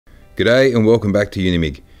G'day and welcome back to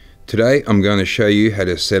Unimig. Today I'm going to show you how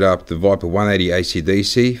to set up the VIPER 180 AC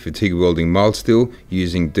DC for TIG welding mild steel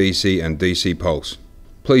using DC and DC pulse.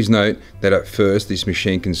 Please note that at first this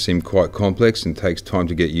machine can seem quite complex and takes time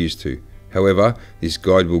to get used to. However, this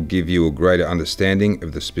guide will give you a greater understanding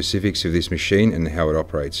of the specifics of this machine and how it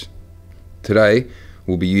operates. Today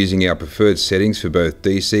we'll be using our preferred settings for both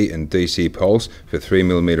DC and DC pulse for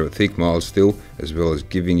 3mm thick mild steel, as well as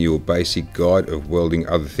giving you a basic guide of welding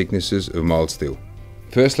other thicknesses of mild steel.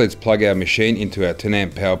 First, let's plug our machine into our 10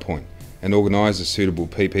 amp power point and organise a suitable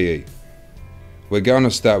PPE. We're going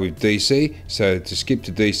to start with DC, so to skip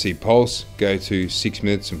to DC pulse, go to 6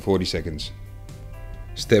 minutes and 40 seconds.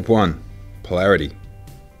 Step 1. Polarity.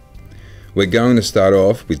 We're going to start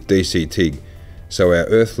off with DC TIG. So our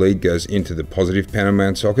earth lead goes into the positive panel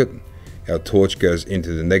mount socket, our torch goes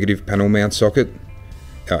into the negative panel mount socket,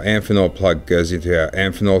 our amphenol plug goes into our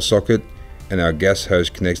amphenol socket, and our gas hose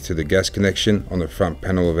connects to the gas connection on the front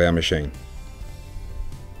panel of our machine.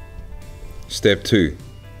 Step 2.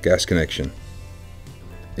 Gas connection.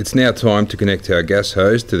 It's now time to connect our gas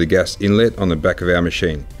hose to the gas inlet on the back of our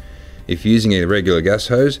machine. If using a regular gas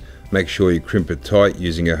hose, make sure you crimp it tight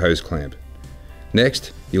using a hose clamp.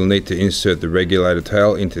 Next, you'll need to insert the regulator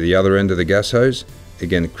tail into the other end of the gas hose,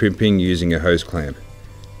 again crimping using a hose clamp.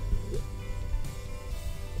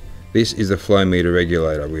 This is the flow meter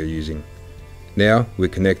regulator we're using. Now we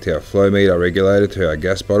connect our flow meter regulator to our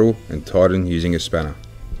gas bottle and tighten using a spanner.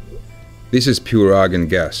 This is pure argon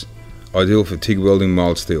gas, ideal for TIG welding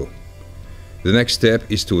mild steel. The next step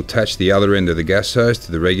is to attach the other end of the gas hose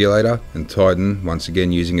to the regulator and tighten once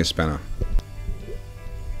again using a spanner.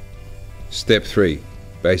 Step 3.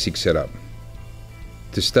 Basic setup.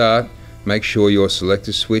 To start, make sure your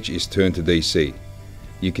selector switch is turned to DC.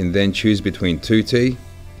 You can then choose between 2T,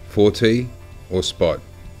 4T or spot.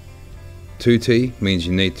 2T means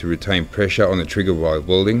you need to retain pressure on the trigger while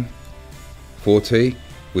welding. 4T,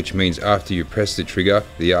 which means after you press the trigger,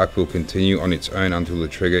 the arc will continue on its own until the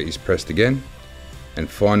trigger is pressed again. And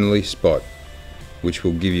finally spot, which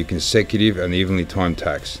will give you consecutive and evenly timed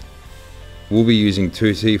tacks. We'll be using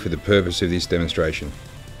 2T for the purpose of this demonstration.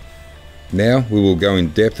 Now we will go in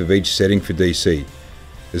depth of each setting for DC,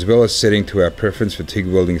 as well as setting to our preference for TIG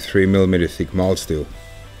welding 3mm thick mild steel.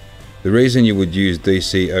 The reason you would use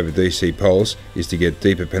DC over DC pulse is to get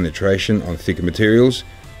deeper penetration on thicker materials,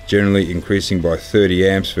 generally increasing by 30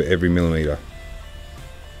 amps for every millimeter.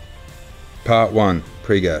 Part 1.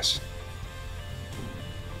 Pre-gas.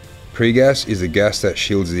 Pre-gas is the gas that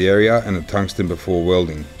shields the area and the tungsten before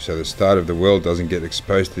welding, so the start of the weld doesn't get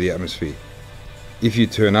exposed to the atmosphere. If you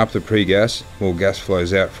turn up the pre-gas, more gas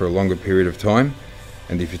flows out for a longer period of time,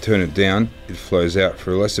 and if you turn it down, it flows out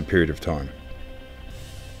for a lesser period of time.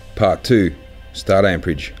 Part 2. Start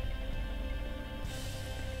amperage.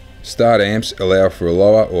 Start amps allow for a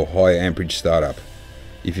lower or higher amperage startup.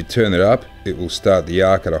 If you turn it up, it will start the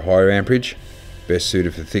arc at a higher amperage, best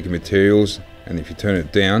suited for thicker materials, and if you turn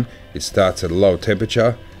it down, it starts at a lower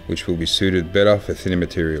temperature, which will be suited better for thinner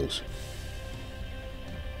materials.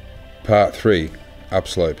 Part 3.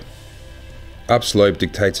 Upslope. Upslope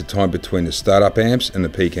dictates the time between the startup amps and the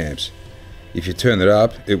peak amps. If you turn it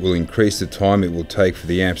up, it will increase the time it will take for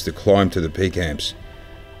the amps to climb to the peak amps.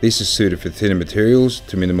 This is suited for thinner materials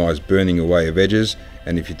to minimize burning away of edges,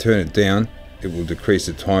 and if you turn it down, it will decrease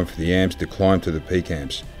the time for the amps to climb to the peak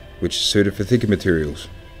amps, which is suited for thicker materials.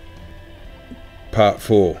 Part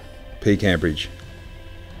 4. Peak amperage.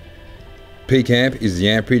 Peak amp is the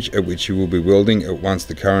amperage at which you will be welding at once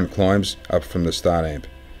the current climbs up from the start amp.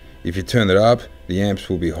 If you turn it up, the amps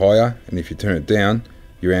will be higher, and if you turn it down,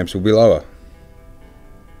 your amps will be lower.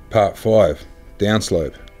 Part 5.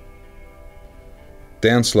 Downslope.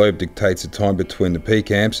 Downslope dictates the time between the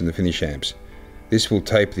peak amps and the finish amps. This will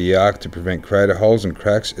taper the arc to prevent crater holes and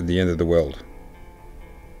cracks at the end of the weld.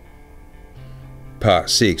 Part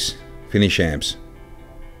 6. Finish amps.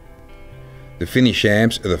 The finish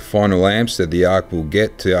amps are the final amps that the arc will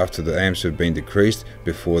get to after the amps have been decreased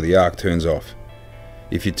before the arc turns off.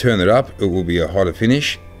 If you turn it up, it will be a hotter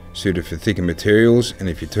finish, suited for thicker materials, and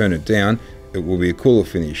if you turn it down, it will be a cooler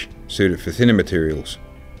finish, suited for thinner materials.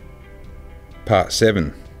 Part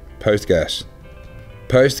 7. Post-gas.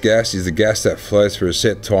 Post-gas is the gas that flows for a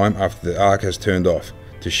set time after the arc has turned off,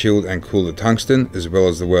 to shield and cool the tungsten as well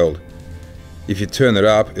as the weld. If you turn it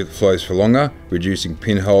up, it flows for longer, reducing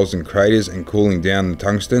pinholes and craters and cooling down the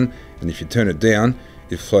tungsten, and if you turn it down,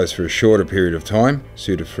 it flows for a shorter period of time,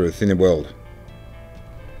 suited for a thinner weld.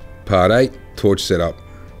 Part 8. Torch setup.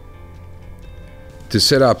 To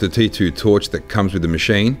set up the T2 torch that comes with the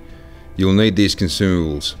machine, you'll need these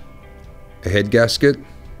consumables: a head gasket,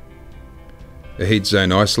 a heat zone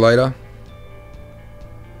isolator,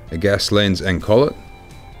 a gas lens and collet,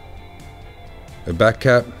 a back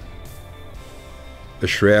cap, a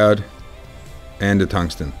shroud, and a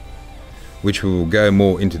tungsten, which we will go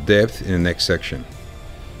more into depth in the next section.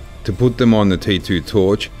 To put them on the T2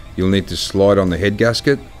 torch, you'll need to slide on the head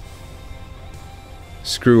gasket,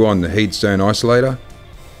 screw on the heat zone isolator,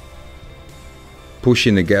 push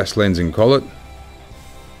in the gas lens and collet,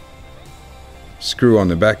 screw on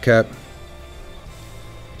the back cap,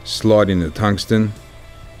 slide in the tungsten,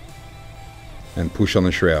 and push on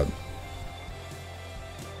the shroud.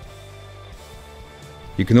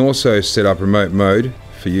 You can also set up remote mode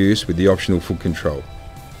for use with the optional foot control.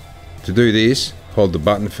 To do this, hold the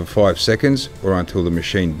button for 5 seconds or until the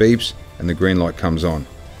machine beeps and the green light comes on.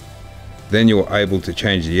 Then you are able to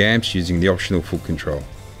change the amps using the optional foot control.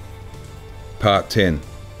 Part 10.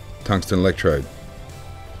 Tungsten electrode.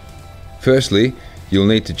 Firstly, you'll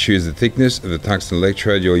need to choose the thickness of the tungsten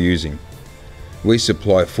electrode you're using. We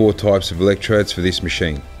supply 4 types of electrodes for this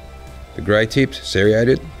machine: the grey tipped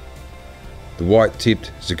serrated, the white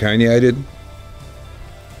tipped zirconiated,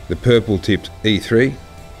 the purple tipped E3,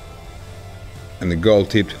 and the gold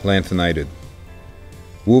tipped lanthanated.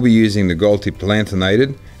 We'll be using the gold tipped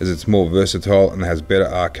lanthanated as it's more versatile and has better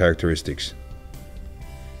arc characteristics.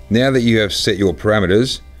 Now that you have set your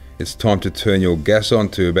parameters, it's time to turn your gas on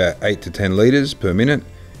to about 8 to 10 litres per minute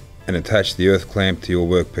and attach the earth clamp to your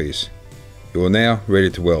workpiece. You are now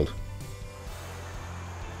ready to weld.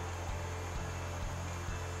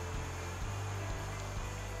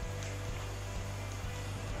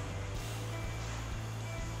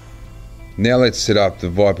 Now let's set up the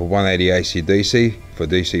VIPER 180 AC DC for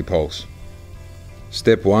DC pulse.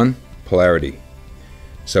 Step 1. Polarity.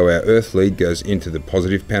 So our earth lead goes into the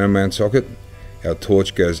positive panel mount socket, our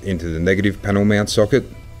torch goes into the negative panel mount socket,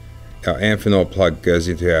 our amphenol plug goes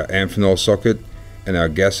into our amphenol socket, and our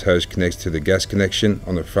gas hose connects to the gas connection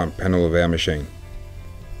on the front panel of our machine.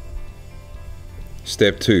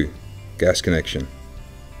 Step 2. Gas connection.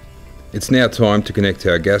 It's now time to connect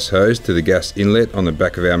our gas hose to the gas inlet on the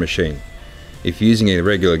back of our machine. If using a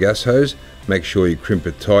regular gas hose, make sure you crimp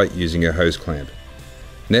it tight using a hose clamp.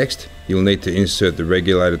 Next, you'll need to insert the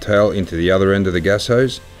regulator tail into the other end of the gas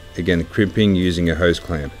hose, again crimping using a hose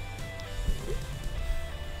clamp.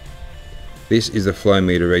 This is the flow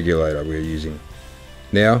meter regulator we are using.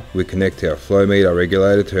 Now we connect our flow meter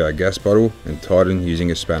regulator to our gas bottle and tighten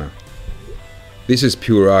using a spanner. This is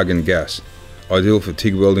pure argon gas, ideal for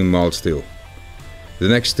TIG welding mild steel. The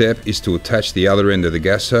next step is to attach the other end of the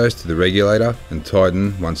gas hose to the regulator and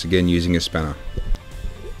tighten once again using a spanner.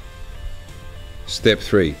 Step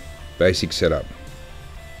 3. Basic setup.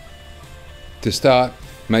 To start,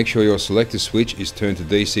 make sure your selector switch is turned to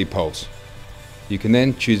DC pulse. You can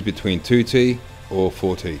then choose between 2T or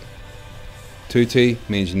 4T. 2T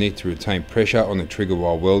means you need to retain pressure on the trigger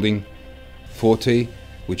while welding. 4T,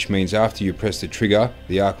 which means after you press the trigger,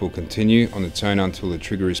 the arc will continue on its own until the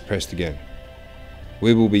trigger is pressed again.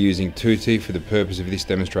 We will be using 2T for the purpose of this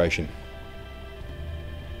demonstration.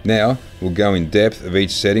 Now we'll go in depth of each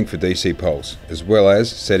setting for DC pulse, as well as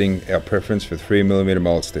setting our preference for 3mm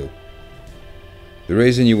mild steel. The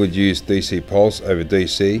reason you would use DC pulse over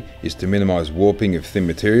DC is to minimise warping of thin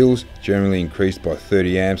materials, generally increased by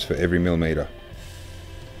 30 amps for every millimetre.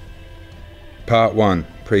 Part 1.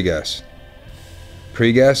 Pregas.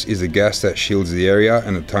 Pregas is the gas that shields the area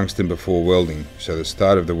and the tungsten before welding, so the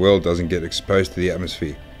start of the weld doesn't get exposed to the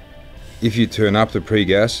atmosphere. If you turn up the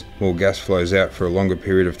pregas, more gas flows out for a longer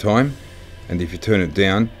period of time, and if you turn it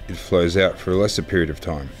down, it flows out for a lesser period of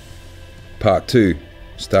time. Part 2.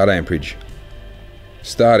 Start amperage.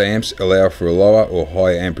 Start amps allow for a lower or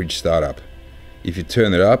higher amperage startup. If you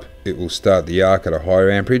turn it up, it will start the arc at a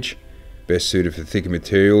higher amperage, best suited for thicker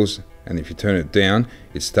materials, and if you turn it down,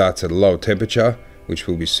 it starts at a lower temperature, which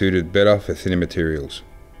will be suited better for thinner materials.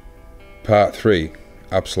 Part 3.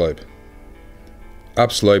 Upslope.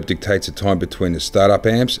 Upslope dictates the time between the startup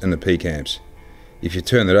amps and the peak amps. If you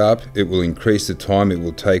turn it up, it will increase the time it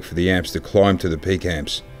will take for the amps to climb to the peak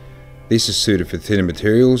amps. This is suited for thinner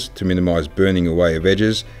materials to minimise burning away of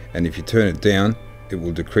edges, and if you turn it down, it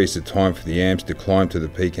will decrease the time for the amps to climb to the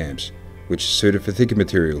peak amps, which is suited for thicker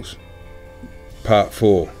materials. Part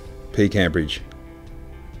 4. Peak amperage.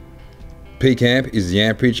 Peak amp is the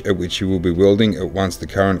amperage at which you will be welding at once the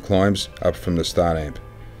current climbs up from the start amp.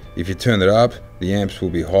 If you turn it up, the amps will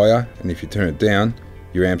be higher, and if you turn it down,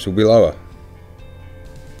 your amps will be lower.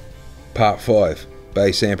 Part 5.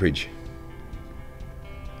 Base amperage.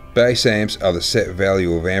 Base amps are the set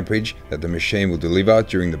value of amperage that the machine will deliver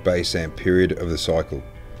during the base amp period of the cycle.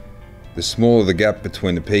 The smaller the gap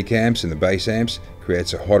between the peak amps and the base amps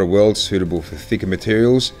creates a hotter weld suitable for thicker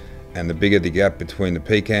materials, and the bigger the gap between the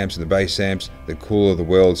peak amps and the base amps, the cooler the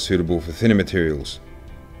weld suitable for thinner materials.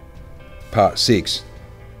 Part 6.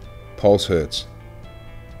 Pulse hertz.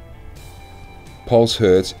 Pulse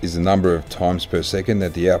hertz is the number of times per second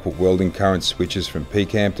that the output welding current switches from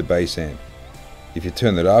peak amp to base amp. If you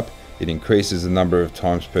turn it up, it increases the number of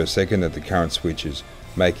times per second that the current switches,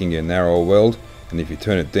 making a narrower weld, and if you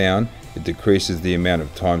turn it down, it decreases the amount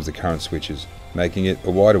of times the current switches, making it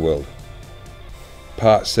a wider weld.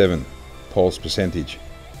 Part 7. Pulse percentage.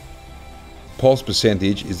 Pulse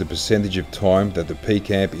percentage is the percentage of time that the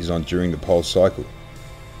peak amp is on during the pulse cycle.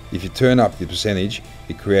 If you turn up the percentage,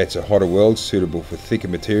 it creates a hotter weld suitable for thicker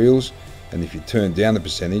materials, and if you turn down the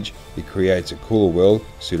percentage, it creates a cooler weld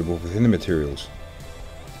suitable for thinner materials.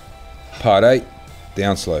 Part 8.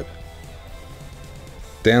 Downslope.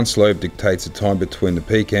 Downslope dictates the time between the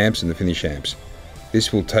peak amps and the finish amps.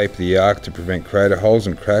 This will taper the arc to prevent crater holes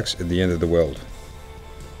and cracks at the end of the weld.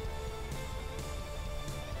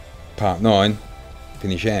 Part 9.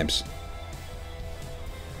 Finish amps.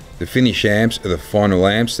 The finish amps are the final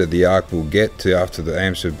amps that the arc will get to after the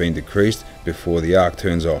amps have been decreased before the arc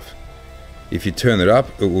turns off. If you turn it up,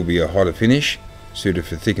 it will be a hotter finish, suited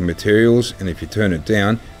for thicker materials, and if you turn it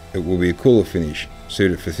down, it will be a cooler finish,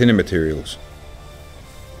 suited for thinner materials.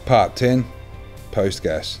 Part 10.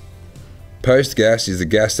 Post-gas. Post-gas is the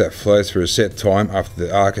gas that flows for a set time after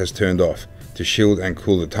the arc has turned off, to shield and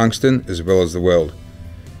cool the tungsten as well as the weld.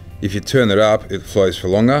 If you turn it up, it flows for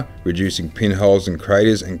longer, reducing pinholes and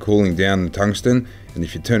craters and cooling down the tungsten, and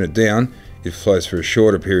if you turn it down, it flows for a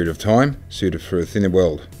shorter period of time, suited for a thinner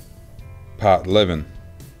weld. Part 11.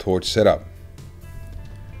 Torch setup.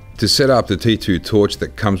 To set up the T2 torch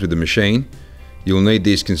that comes with the machine, you'll need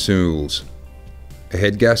these consumables: a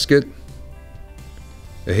head gasket,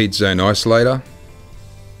 a heat zone isolator,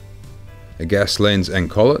 a gas lens and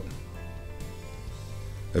collet,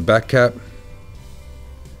 a back cap,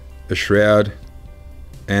 a shroud,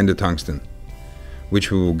 and a tungsten,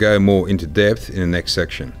 which we will go more into depth in the next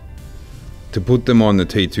section. To put them on the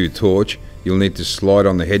T2 torch, you'll need to slide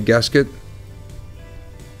on the head gasket,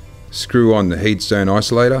 screw on the heat zone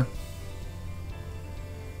isolator,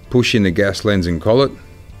 push in the gas lens and collet,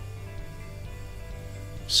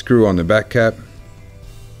 screw on the back cap,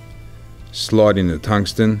 slide in the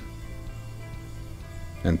tungsten,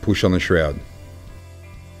 and push on the shroud.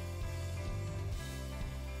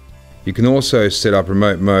 You can also set up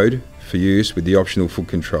remote mode for use with the optional foot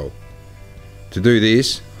control. To do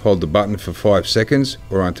this, hold the button for 5 seconds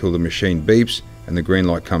or until the machine beeps and the green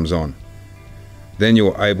light comes on. Then you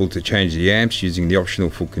are able to change the amps using the optional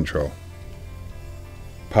foot control.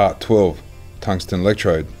 Part 12. Tungsten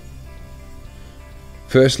electrode.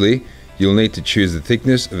 Firstly, you'll need to choose the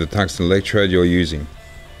thickness of the tungsten electrode you're using.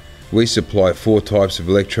 We supply 4 types of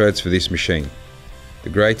electrodes for this machine: the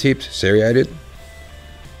grey tipped serrated,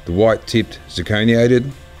 the white tipped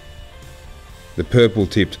zirconiated, the purple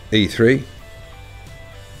tipped E3,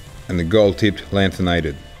 and the gold tipped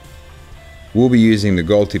lanthanated. We'll be using the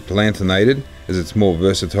gold tipped lanthanated as it's more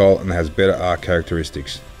versatile and has better arc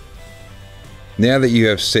characteristics. Now that you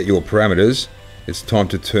have set your parameters, it's time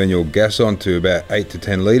to turn your gas on to about 8 to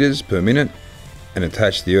 10 litres per minute and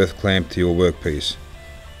attach the earth clamp to your workpiece.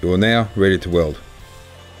 You are now ready to weld.